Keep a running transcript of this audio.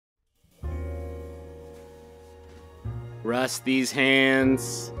Russ, these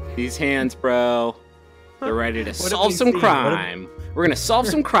hands, bro. They're ready to solve some seen? crime. We're gonna solve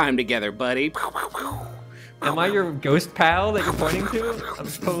some crime together, buddy. Am I your ghost pal that you're pointing to? I'm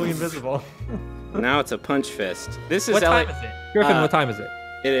totally invisible. Now it's a punch fist. This is What time is it? Griffin, what time is it?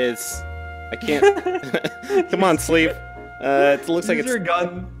 It is. I can't. Come on, sleep. It looks like Use your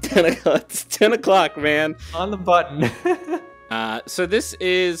gun. 10 o'clock. It's 10 o'clock, man. On the button. So this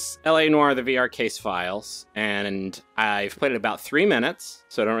is LA Noire, the VR case files, and I've played it about 3 minutes,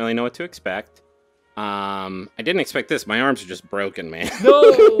 so I don't really know what to expect. I didn't expect this. My arms are just broken, man.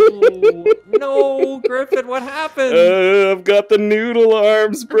 No, Griffin, what happened? I've got the noodle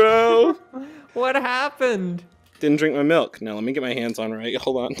arms, bro. What happened? Didn't drink my milk. No, let me get my hands on right.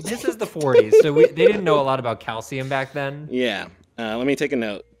 Hold on. This is the 40s, so they didn't know a lot about calcium back then. Yeah. Let me take a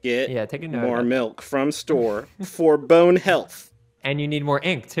note. Take a note. More milk from store for bone health. And you need more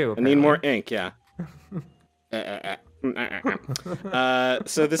ink, too. Apparently. I need more ink, yeah.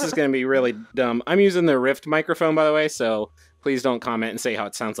 So this is going to be really dumb. I'm using the Rift microphone, by the way, so please don't comment and say how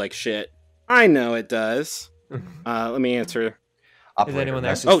it sounds like shit. I know it does. Let me answer. Is anyone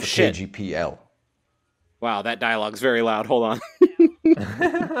there? Oh, shit. KGPL. Wow, that dialogue's very loud. Hold on.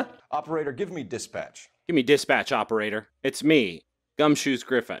 Operator, give me dispatch. Give me dispatch, operator. It's me, Gumshoes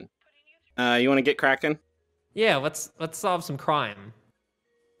Griffin. You want to get cracking? Yeah, let's solve some crime.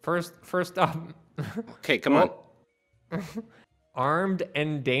 First up. Okay, come on. Armed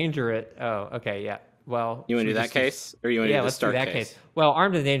and dangerous. Oh, okay, yeah. Well, you want to do that case, or you want to do the start let's do that case? Well,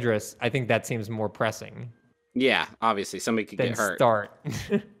 armed and dangerous. I think that seems more pressing. Yeah, obviously somebody could get hurt. Start.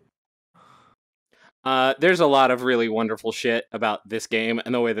 There's a lot of really wonderful shit about this game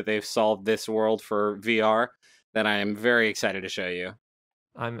and the way that they've solved this world for VR that I am very excited to show you.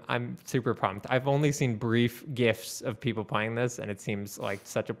 I'm super pumped. I've only seen brief GIFs of people playing this, and it seems like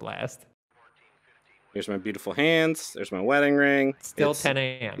such a blast. Here's my beautiful hands. There's my wedding ring. Still 10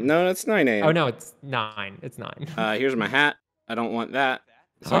 a.m. No, it's 9 a.m. Oh, no, it's 9. It's 9. Here's my hat. I don't want that.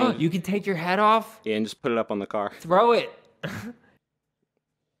 So you can take your hat off? Yeah, and just put it up on the car. Throw it.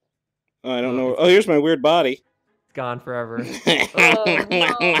 Oh, I don't know. Oh, here's my weird body. It's gone forever. Oh,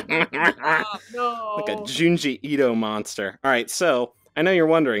 no. Like a Junji Ito monster. All right, so I know you're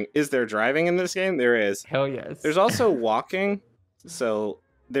wondering, is there driving in this game? There is. Hell yes. There's also walking. So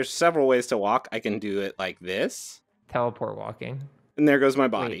there's several ways to walk. I can do it like this. Teleport walking. And there goes my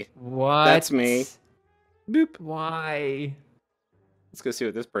body. Wait, what? That's me. Boop. Why? Let's go see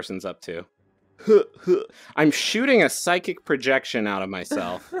what this person's up to. I'm shooting a psychic projection out of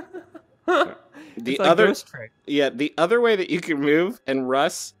myself. The other way that you can move, and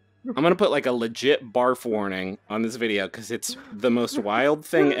Russ, I'm gonna put like a legit barf warning on this video because it's the most wild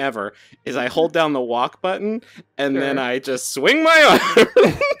thing ever. Is I hold down the walk button and then I just swing my arm.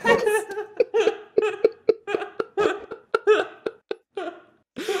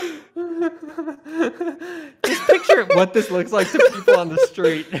 Just picture what this looks like to people on the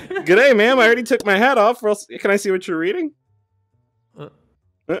street. G'day, ma'am. I already took my hat off. Or else, can I see what you're reading?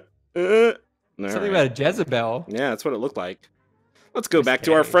 Something about a Jezebel. Yeah, that's what it looked like. Let's go back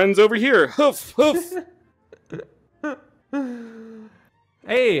to our friends over here. Hoof, hoof.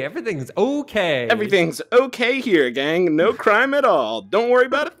 Hey, everything's okay. Everything's okay here, gang. No crime at all. Don't worry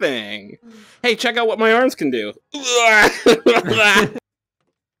about a thing. Hey, check out what my arms can do.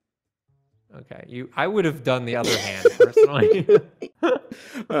 Okay, I would have done the other hand personally.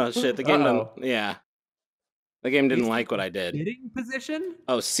 Oh shit, the game didn't. Yeah, the game didn't like what I did. Sitting position?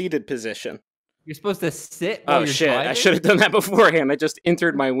 Oh, seated position. You're supposed to sit while Oh you're shit, driving? I should have done that beforehand. I just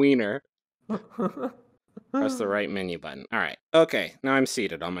entered my wiener. Press the right menu button. All right. Okay, now I'm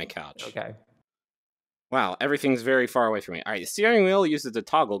seated on my couch. Okay. Wow, everything's very far away from me. All right, the steering wheel uses a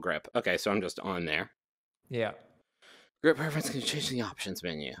toggle grip. Okay, so I'm just on there. Yeah. Grip preference can change the options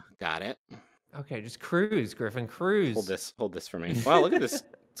menu. Got it. Okay, just cruise, Griffin, cruise. Hold this for me. Wow, look at this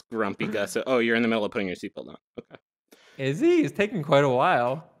grumpy Gus. Oh, you're in the middle of putting your seatbelt on. Okay. Is he? It's taking quite a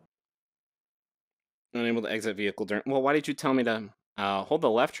while. Unable to exit vehicle during... Well, why did you tell me to... hold the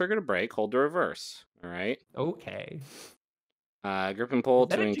left trigger to brake, hold to reverse. All right. Okay. Grip and pull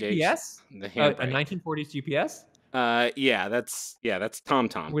to engage GPS? the handbrake. A 1940s GPS? Yeah, that's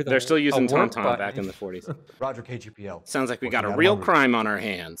TomTom. They're still using TomTom back in the 40s. Roger, KGPL. Sounds like we got a real crime on our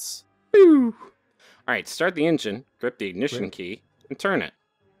hands. Woo! All right, start the engine, grip the ignition key, and turn it.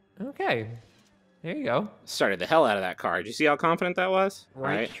 Okay. There you go. Started the hell out of that car. Did you see how confident that was?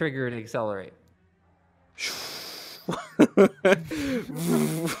 Right trigger to accelerate. It's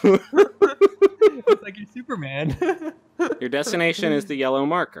like you're Superman. Your destination is the yellow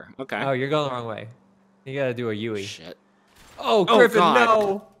marker. Okay. Oh, you're going the wrong way. You gotta do a Yui. Shit. Oh, Griffin,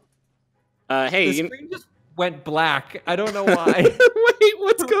 God. no. Hey, the screen just went black. I don't know why. Wait,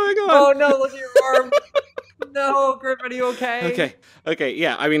 what's going on? Oh no, look at your arm. No, Griffin, are you okay? Okay,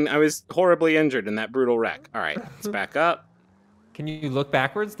 yeah, I mean, I was horribly injured in that brutal wreck. All right, let's back up. Can you look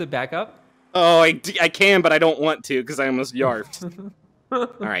backwards to back up? Oh, I can, but I don't want to because I almost yarfed. All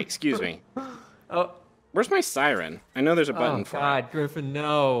right, excuse me. Oh. Where's my siren? I know there's a button for it. Oh, God, Griffin,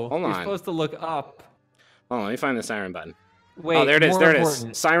 no. Hold on. You're supposed to look up. Hold on, let me find the siren button. Wait, oh, there it is, there it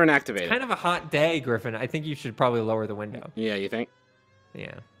important. is. Siren activated. It's kind of a hot day, Griffin. I think you should probably lower the window. Yeah, you think?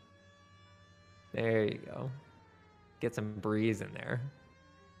 Yeah. There you go. Get some breeze in there.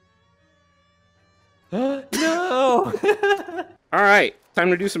 No! All right, time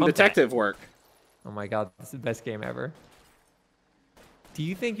to do some Pump detective work. Oh my God, this is the best game ever. Do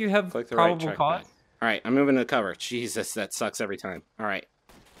you think you have Click the right probable cause? All right, I'm moving to cover. Jesus, that sucks every time. All right.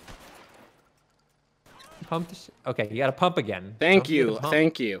 Pump okay, you got to pump again. Thank you.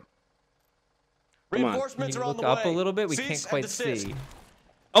 Thank you. Come on. Reinforcements Can are you on look the up way. a little bit? We Cease can't and quite desist. see.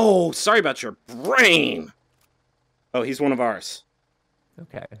 Oh, sorry about your brain. Oh, he's one of ours.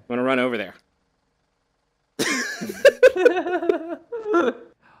 Okay. I'm gonna run over there.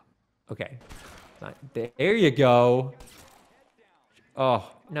 Okay. There you go. Oh,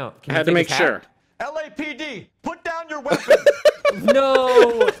 no. Can I had to make sure. LAPD, put down your weapon.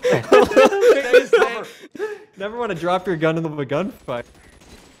 No! Stay cover. Never want to drop your gun in the gunfight.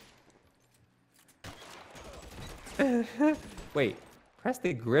 Wait, press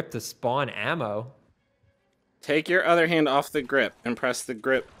the grip to spawn ammo. Take your other hand off the grip and press the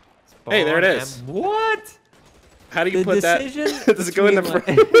grip. Spawn Hey, there it is. What? How do you The put that? decision Does it go in the front?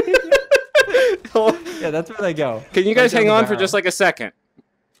 Yeah, that's where they go. Can you guys Right down hang the on for barrel. just like a second?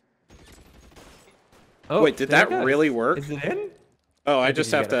 Oh, Wait, did there that it goes. really work? Is it in? Oh, I think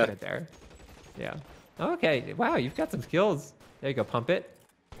just you have gotta to. put it there. Yeah. Okay. Wow, you've got some skills. There you go. Pump it.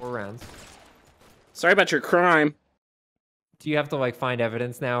 4 rounds. Sorry about your crime. Do you have to like find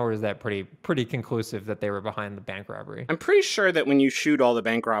evidence now, or is that pretty conclusive that they were behind the bank robbery? I'm pretty sure that when you shoot all the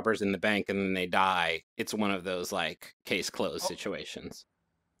bank robbers in the bank and then they die, it's one of those like case closed situations.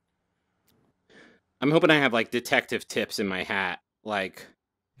 I'm hoping I have like detective tips in my hat. Like,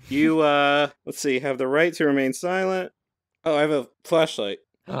 you, let's see, have the right to remain silent. Oh, I have a flashlight.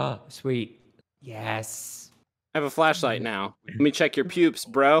 Oh, sweet. Yes. I have a flashlight now. Let me check your pubes,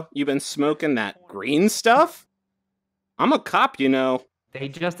 bro. You been smoking that green stuff? I'm a cop, you know. They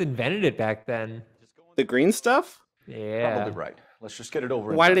just invented it back then. The green stuff? Yeah. Probably right. Let's just get it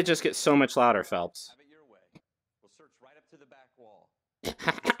over. Why did it just get so much louder, Phelps? Have it your way. We'll search right up to the back wall.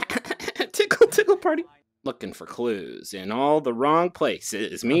 Tickle, tickle party. Looking for clues in all the wrong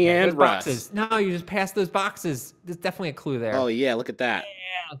places. Me Okay, and those Russ. boxes. No, you just passed those boxes. There's definitely a clue there. Oh, yeah, look at that.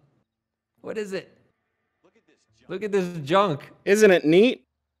 Yeah. What is it? Look at this junk. Isn't it neat?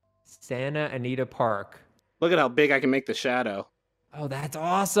 Santa Anita Park. Look at how big I can make the shadow. Oh, that's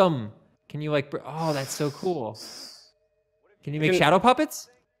awesome. Can you like, oh, that's so cool. Can you make can- shadow puppets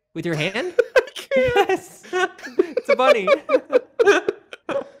with your hand? I can't. Yes. It's a bunny.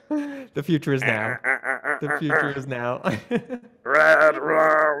 The future is now. The future is now.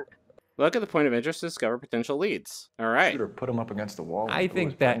 Look at the point of interest to discover potential leads. All right. Shooter put him up against the wall. and I blew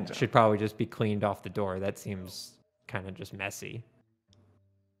think his brains that out. should probably just be cleaned off the door. That seems kind of just messy.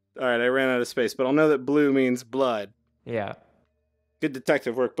 All right, I ran out of space, but I'll know that blue means blood. Yeah. Good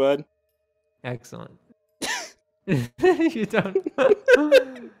detective work, bud. Excellent. You don't.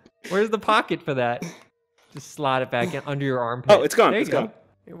 Where's the pocket for that? Just slide it back in under your armpit. Oh, it's gone. There you It's go. gone.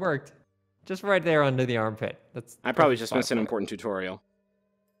 It worked. Just right there under the armpit. That's. I probably perfect just spot missed an for it. important tutorial.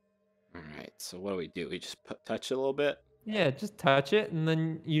 All right, so what do? We just touch it a little bit? Yeah, just touch it, and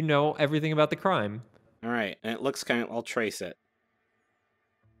then you know everything about the crime. All right, and it looks kind of, I'll trace it.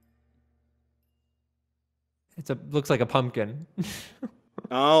 Looks like a pumpkin.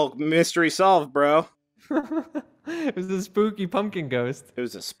 Oh, mystery solved, bro. It was a spooky pumpkin ghost. It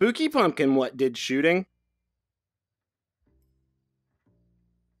was a spooky pumpkin what did shooting.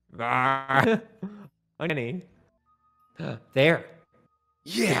 Uncanny. There.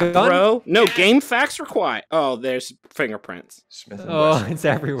 Yeah, The gun? bro. No, game facts required. Oh, there's fingerprints. Smith and Oh, Wesson, it's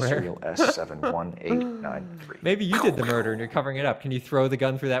everywhere. Serial S71893. Maybe you did the murder and you're covering it up. Can you throw the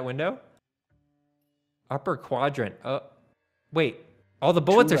gun through that window? Upper quadrant. Wait. All the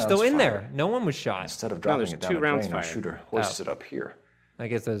bullets are still rounds in there. fired. No one was shot. Instead of No, dropping there's it down 2 the rounds drain, our fired. shooter hoists Oh. it up here. I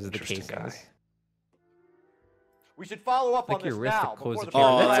guess those are the Interesting casings. guy. We should follow up Like on your this wrist now to close before the the Oh,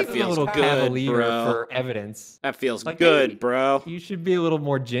 door. that That seems feels a little good, cavalier bro. for evidence. That feels Like, good, maybe- bro. You should be a little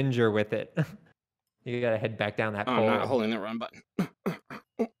more ginger with it. You gotta head back down that Oh, pole. I'm not holding the run button.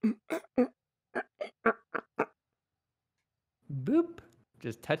 Boop.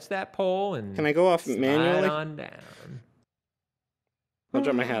 Just touch that pole and Can I go off slide manually? on down. I'll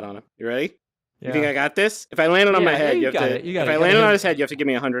drop my hat on him. You ready? Yeah. You think I got this? If I land it on my head, you have to. If I land it on his head, you have to give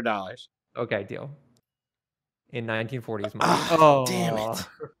me $100. Okay, deal. In 1940s money. Oh, damn it.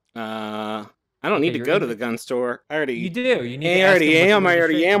 I don't need to go to the gun store. I already. You do. You need I already am. I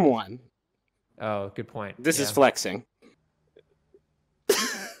already am one. Oh, good point. This is flexing.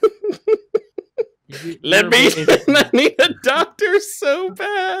 Let me in. I need a doctor so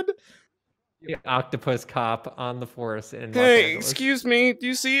bad. Octopus cop on the force in Los Hey, Angeles. excuse me. Do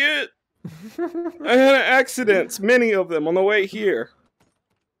you see it? I had accidents, many of them, on the way here.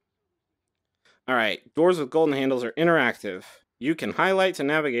 All right. Doors with golden handles are interactive. You can highlight to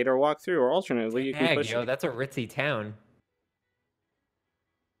navigate or walk through, or alternatively, you can push. Yo, that's a ritzy town.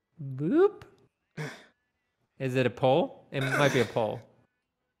 Boop. Is it a pole? It might be a pole.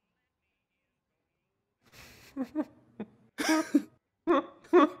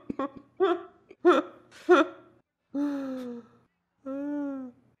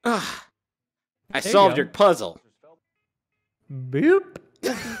 I solved your puzzle. Boop.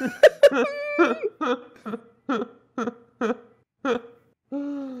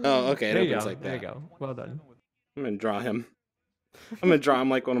 Oh, okay. It opens like that. There you go. Well done. I'm gonna draw him. I'm gonna draw him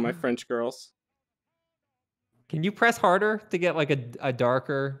like one of my French girls. Can you press harder to get like a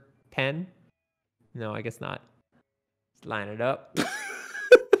darker pen? No, I guess not. Let's line it up.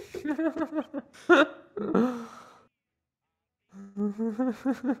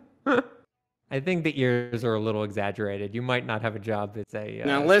 I think the ears are a little exaggerated. You might not have a job as a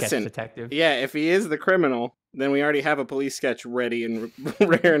now sketch listen, detective. Yeah, if he is the criminal, then we already have a police sketch ready and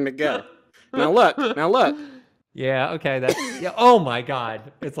raring to go. Now look. Yeah, okay, that's yeah. Oh my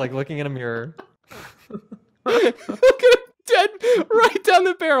god. It's like looking in a mirror. Look at him dead right down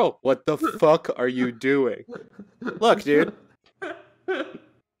the barrel. What the fuck are you doing? Look, dude.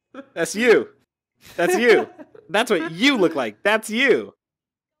 That's you. That's you. That's what you look like. That's you.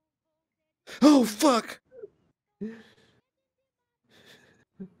 Oh, fuck.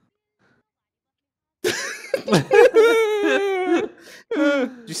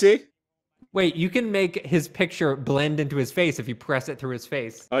 You see? Wait, you can make his picture blend into his face if you press it through his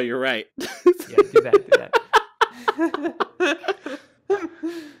face. Oh, you're right. Yeah, do that.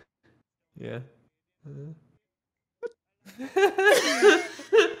 Yeah.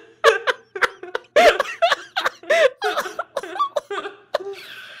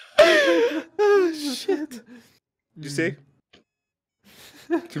 Oh, shit. Did you see?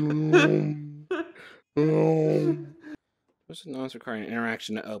 Push the knobs requiring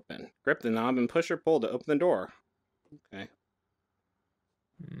interaction to open. Grip the knob and push or pull to open the door. Okay.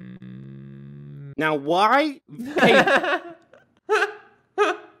 Now, why? Hey.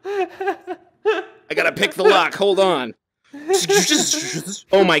 I gotta pick the lock. Hold on.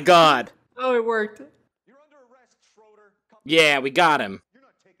 Oh my god. Oh, it worked. You're under arrest, Schroeder. Yeah, we got him. You're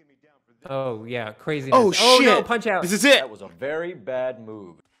not taking me down for this. Oh, yeah, crazy. Oh, shit. No, punch out. This is it. That was a very bad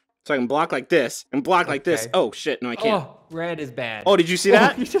move. So I can block like this and block like this. Oh, shit. No, I can't. Oh, red is bad. Oh, did you see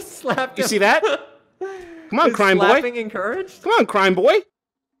that? You just slapped him. You see that? Come on, crime boy. Slapping encouraged? Come on, crime boy.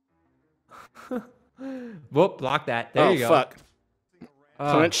 Whoop, block that. There you go. Oh, fuck.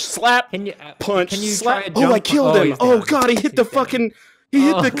 Punch, slap, can you, punch, can you slap. try a jump? Oh, I killed him. Oh, God, he hit the He's fucking...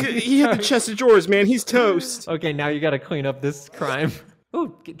 He hit the chest of drawers, man. He's toast. Okay, now you gotta clean up this crime.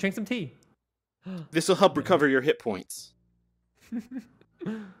 Ooh, drink some tea. This will help recover your hit points.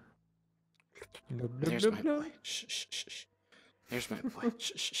 There's my boy. Shh, shh, shh, shh. There's my boy.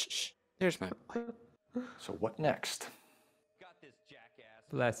 Shh, shh, shh, shh. There's my boy. So what next? Got this, jackass.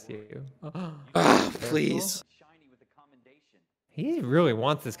 Bless you. Ah, please. Shiny with the commendation. He really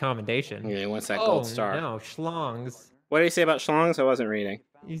wants this commendation. Yeah, he wants that gold star. No, schlongs. What did he say about schlongs? I wasn't reading.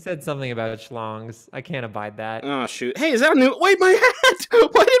 You said something about schlongs. I can't abide that. Oh, shoot. Hey, is that a new... Wait, my hat!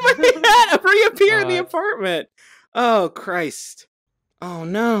 Why did my hat reappear in the apartment? Oh, Christ. Oh,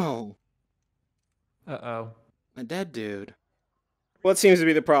 no. Uh-oh. A dead dude. What seems to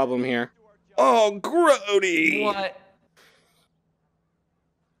be the problem here? Oh, grody! What?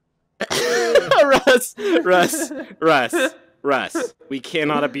 Russ. We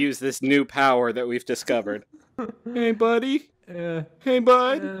cannot abuse this new power that we've discovered. Hey, buddy. Hey,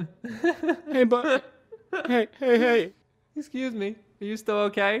 bud. Hey, bud. Hey. Excuse me. Are you still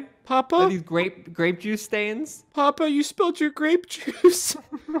okay? Papa? Are these grape juice stains? Papa, you spilled your grape juice.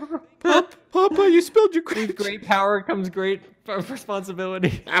 Papa, you spilled your grape With great power comes great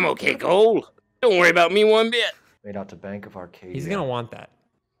responsibility. I'm okay, Cole. Don't worry about me one bit. Made out to Bank of Arcadia. He's gonna want that.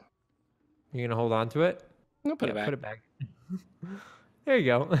 You gonna hold on to it? No, put it back. Put it back. There you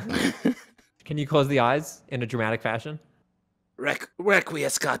go. Can you close the eyes in a dramatic fashion?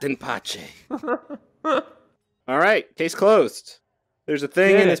 Requiescat in pace. All right, case closed. There's a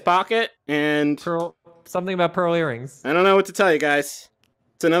thing in his pocket, and something about pearl earrings. I don't know what to tell you guys.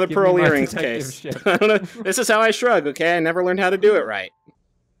 It's another pearl earrings case. I don't know. This is how I shrug. Okay, I never learned how to do it right.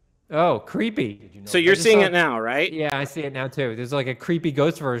 Oh, creepy. So you're seeing it now, right? Yeah, I see it now too. There's like a creepy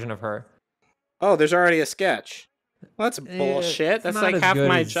ghost version of her. Oh, there's already a sketch. Well, that's bullshit. That's like half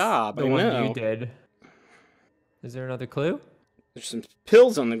my job. The one you did. Is there another clue? There's some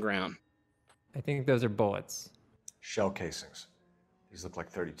pills on the ground. I think those are bullets. Shell casings. These look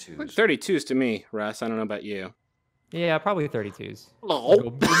like 32s. Like 32s to me, Russ. I don't know about you. Yeah, probably 32s.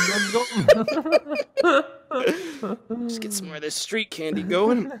 Oh. Let's get some more of this street candy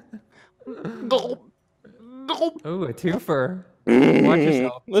going. Ooh, a twofer. Watch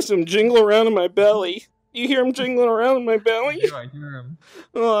yourself. Listen, jingle around in my belly. You hear him jingling around in my belly? I hear him.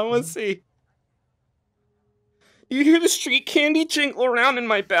 Oh, let's see. You hear the street candy jingle around in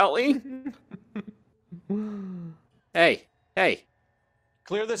my belly? Hey.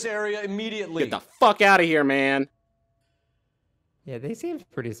 Clear this area immediately. Get the fuck out of here, man. Yeah, they seem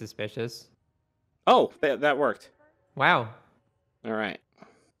pretty suspicious. Oh, that worked. Wow. All right.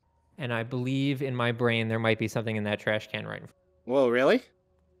 And I believe in my brain there might be something in that trash can right in front. Whoa, really?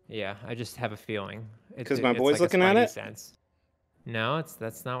 Yeah, I just have a feeling. Because my boy's like looking at it? Sense. No,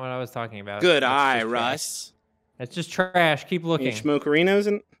 that's not what I was talking about. Good eye, Russ. That's just trash. Keep looking. Any smokerinos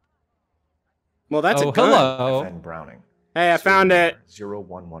and... Well, that's a gun. Hello. FN Browning. Hey, I found it.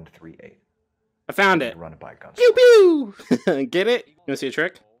 01138. I found it. Run it by guns. Pew pew. Get it? You want to see a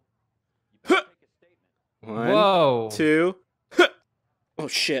trick? One, Whoa. 2. Oh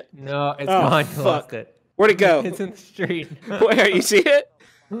shit. No, it's gone. Fuck. You lost it. Where'd it go? It's in the street. Where? You see it?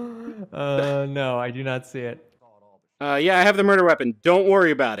 No, I do not see it. Yeah, I have the murder weapon. Don't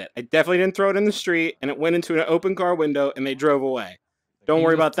worry about it. I definitely didn't throw it in the street, and it went into an open car window, and they drove away. Don't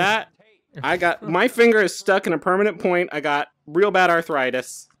worry about that. I got... My finger is stuck in a permanent point. I got real bad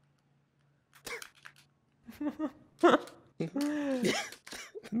arthritis.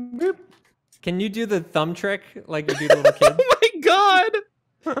 Can you do the thumb trick like you do to little kids? Oh my god!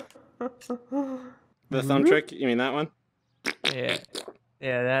 The thumb trick? You mean that one? Yeah.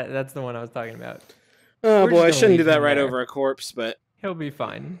 Yeah, that's the one I was talking about. Oh We're boy, I just gonna shouldn't do leave that him right there. over a corpse, but... He'll be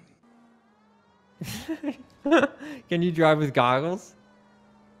fine. Can you drive with goggles?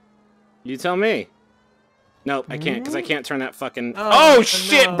 You tell me. Nope, I can't, because I can't turn that fucking... Oh,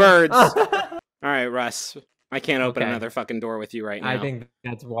 shit, no. birds! Alright, Russ. I can't open Okay. another fucking door with you right now. I think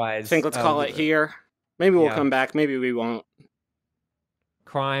that's wise. I think let's call it here. Maybe we'll Yeah. come back, maybe we won't.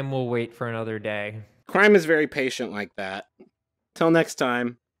 Crime will wait for another day. Crime is very patient like that. Till next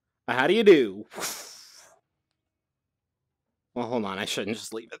time, how do you do? Well, hold on, I shouldn't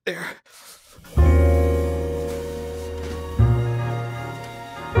just leave it there.